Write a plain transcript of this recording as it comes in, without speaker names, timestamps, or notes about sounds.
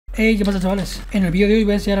Hey, ¿qué pasa, chavales? En el vídeo de hoy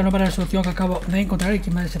voy a enseñar la nueva resolución que acabo de encontrar y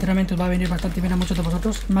que sinceramente os va a venir bastante bien a muchos de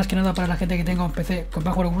vosotros, más que nada para la gente que tenga un PC con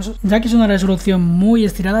bajos recursos, ya que es una resolución muy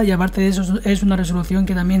estirada y aparte de eso es una resolución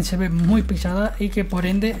que también se ve muy pixelada y que por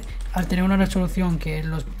ende, al tener una resolución que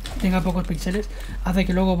tenga pocos píxeles, hace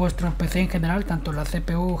que luego vuestro PC en general, tanto la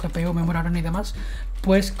CPU, GPU, memoria RAM y demás,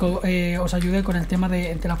 pues os ayude con el tema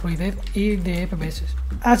de la fluidez y de FPS.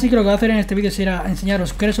 Así que lo que voy a hacer en este vídeo será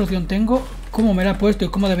enseñaros qué resolución tengo, cómo me la he puesto y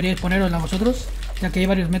cómo deberíais ponerosla vosotros, ya que hay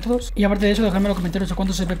varios métodos. Y aparte de eso, dejadme en los comentarios a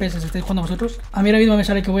cuántos FPS estáis jugando vosotros. A mí ahora mismo me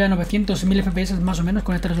sale que voy a 900.000 FPS más o menos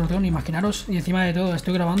con esta resolución, imaginaros. Y encima de todo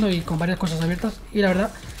estoy grabando y con varias cosas abiertas. Y la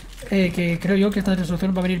verdad que creo yo que esta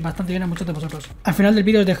resolución va a venir bastante bien a muchos de vosotros. Al final del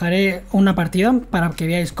vídeo os dejaré una partida para que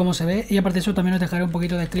veáis cómo se ve, y aparte de eso también os dejaré un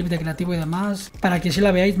poquito de clip de creativo y demás para que así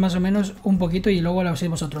la veáis más o menos un poquito y luego la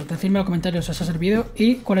uséis vosotros. Decidme en los comentarios si os ha servido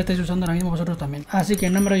y cuál estáis usando ahora mismo vosotros también. Así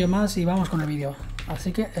que no me rollo más y vamos con el vídeo.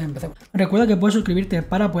 Así que empecemos. Recuerda que puedes suscribirte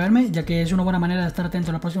para apoyarme, ya que es una buena manera de estar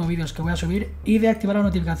atento a los próximos vídeos que voy a subir, y de activar las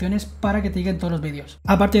notificaciones para que te lleguen todos los vídeos.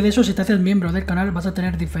 Aparte de eso, si te haces miembro del canal vas a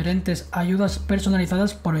tener diferentes ayudas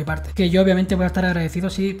personalizadas por mi parte, que yo obviamente voy a estar agradecido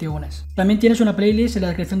si te unes. También tienes una playlist en la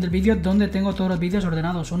descripción del vídeo donde tengo todos los vídeos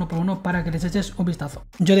ordenados uno por uno para que les eches un vistazo.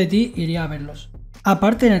 Yo de ti iría a verlos.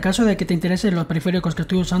 Aparte, en el caso de que te interesen los periféricos que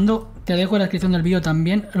estoy usando, te dejo en la descripción del vídeo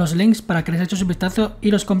también los links para que les eches un vistazo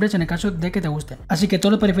y los compres en el caso de que te gusten. Así que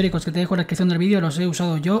todos los periféricos que te dejo en la descripción del vídeo los he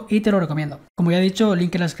usado yo y te lo recomiendo. Como ya he dicho,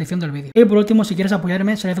 link en la descripción del vídeo. Y por último, si quieres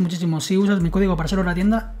apoyarme, se agradece muchísimo si usas mi código PARSERO en la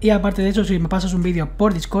tienda, y aparte de eso, si me pasas un vídeo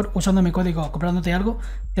por Discord usando mi código comprándote algo,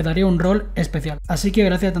 te daré un rol especial. Así que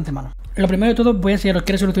gracias de antemano. Lo primero de todo, voy a enseñaros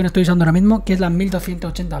qué resolución estoy usando ahora mismo, que es la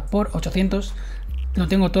 1280x800. Lo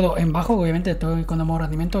tengo todo en bajo, obviamente estoy con modo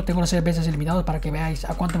rendimiento. Tengo los FPS limitados para que veáis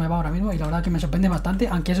a cuánto me va ahora mismo, y la verdad que me sorprende bastante,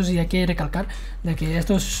 aunque eso sí hay que recalcar de que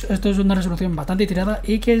esto es una resolución bastante tirada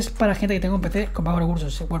y que es para gente que tenga un PC con bajos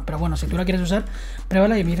recursos. Bueno, pero bueno, si tú la quieres usar,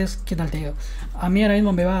 pruébala y me dices qué tal te ha ido. A mí ahora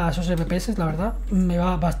mismo me va a esos FPS, la verdad, me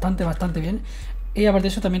va bastante bien, y aparte de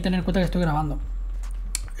eso también tener en cuenta que estoy grabando.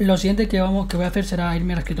 Lo siguiente que voy a hacer será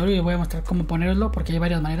irme al escritorio y voy a mostrar cómo ponerlo, porque hay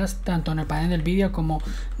varias maneras, tanto en el panel del vídeo como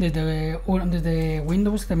desde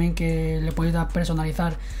Windows, también que le podéis dar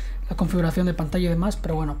personalizar la configuración de pantalla y demás,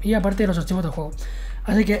 pero bueno, y aparte de los archivos del juego.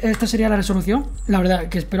 Así que esta sería la resolución, la verdad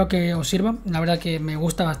que espero que os sirva, la verdad que me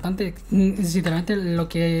gusta bastante, sinceramente. Lo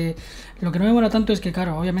que no me mola tanto es que,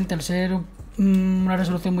 claro, obviamente al ser una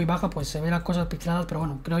resolución muy baja pues se ve las cosas pixeladas, pero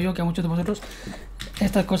bueno, creo yo que a muchos de vosotros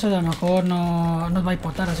estas cosas a lo mejor no os va a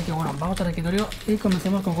importar. Así que bueno, vamos al escritorio y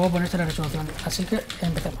comencemos con cómo ponerse la resolución. Así que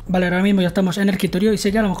empecemos. Vale, ahora mismo ya estamos en el escritorio y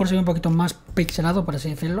sé que a lo mejor se ve un poquito más pixelado, por así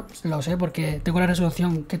decirlo, lo sé, porque tengo la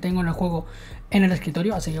resolución que tengo en el juego en el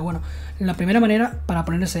escritorio. Así que bueno, la primera manera para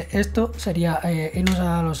ponerse esto sería irnos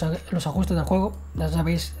a los ajustes del juego. Ya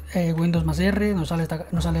sabéis, Windows más R, nos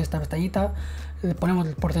sale esta pestañita, le ponemos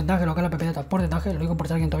el porcentaje, local app data porcentaje, lo digo por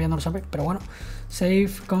si alguien todavía no lo sabe, pero bueno, Save,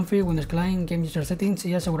 Config, Windows Client, Game User Settings,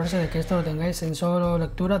 y asegurarse de que esto lo tengáis en solo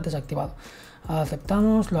lectura desactivado.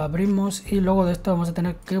 Aceptamos, lo abrimos, y luego de esto vamos a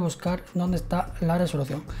tener que buscar dónde está la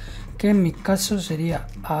resolución, que en mi caso sería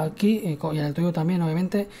aquí, y en el tuyo también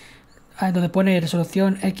obviamente, donde pone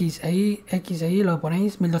resolución X e Y lo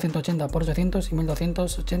ponéis 1280x800 y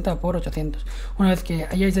 1280x800. Una vez que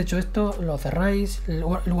hayáis hecho esto, lo cerráis,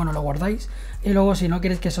 bueno, lo guardáis, y luego si no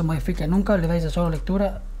queréis que se modifique nunca, le dais a solo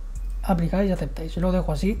lectura, aplicáis y aceptáis. Yo lo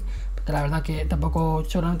dejo así, porque la verdad que tampoco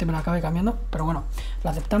solamente me la acabe cambiando, pero bueno, lo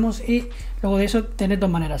aceptamos. Y luego de eso tenéis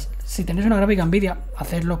dos maneras. Si tenéis una gráfica NVIDIA,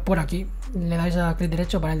 hacerlo por aquí, le dais a clic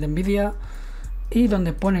derecho, panel de NVIDIA, y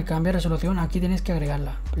donde pone cambiar resolución, aquí tenéis que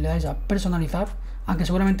agregarla, le dais a personalizar, aunque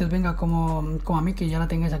seguramente os venga como a mí, que ya la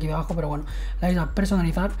tengáis aquí debajo, pero bueno, le dais a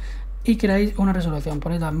personalizar y creáis una resolución,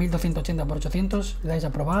 ponéis la 1280x800, le dais a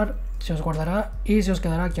probar, se os guardará y se os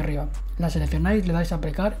quedará aquí arriba, la seleccionáis, le dais a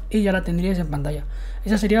aplicar y ya la tendríais en pantalla.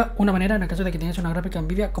 Esa sería una manera en el caso de que tengáis una gráfica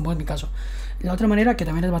NVIDIA, como es mi caso. La otra manera, que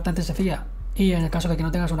también es bastante sencilla, y en el caso de que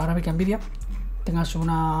no tengas una gráfica NVIDIA, tengas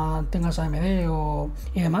AMD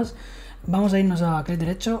y demás, vamos a irnos a clic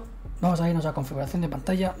derecho, vamos a irnos a configuración de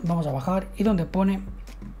pantalla, vamos a bajar, y donde pone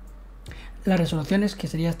las resoluciones, que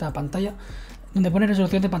sería esta pantalla, donde pone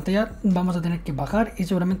resolución de pantalla, vamos a tener que bajar, y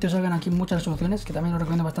seguramente os salgan aquí muchas resoluciones, que también os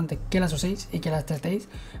recomiendo bastante que las uséis y que las testéis,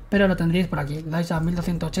 pero lo tendréis por aquí. Dais a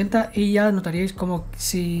 1280 y ya notaríais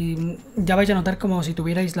ya vais a notar como si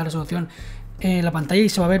tuvierais la resolución en la pantalla, y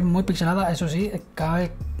se va a ver muy pixelada. Eso sí,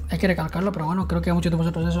 cabe hay que recalcarlo, pero bueno, creo que a muchos de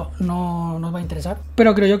vosotros eso no nos va a interesar,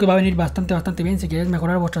 pero creo yo que va a venir bastante bien si queréis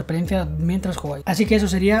mejorar vuestra experiencia mientras jugáis. Así que eso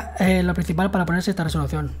sería lo principal para ponerse esta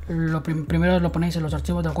resolución. Primero lo ponéis en los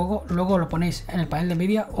archivos del juego, luego lo ponéis en el panel de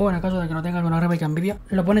Nvidia, o en el caso de que no tengas una gráfica Nvidia,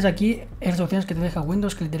 lo pones aquí en las opciones que te deja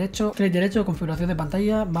Windows, clic derecho, configuración de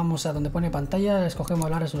pantalla, vamos a donde pone pantalla, escogemos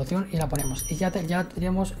la resolución y la ponemos, y ya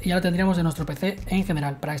la tendríamos en nuestro PC en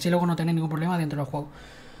general, para que así luego no tenéis ningún problema dentro del juego.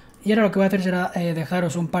 Y ahora lo que voy a hacer será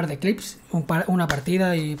dejaros un par de clips, una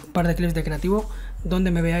partida y un par de clips de creativo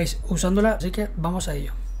donde me veáis usándola, así que vamos a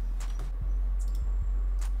ello.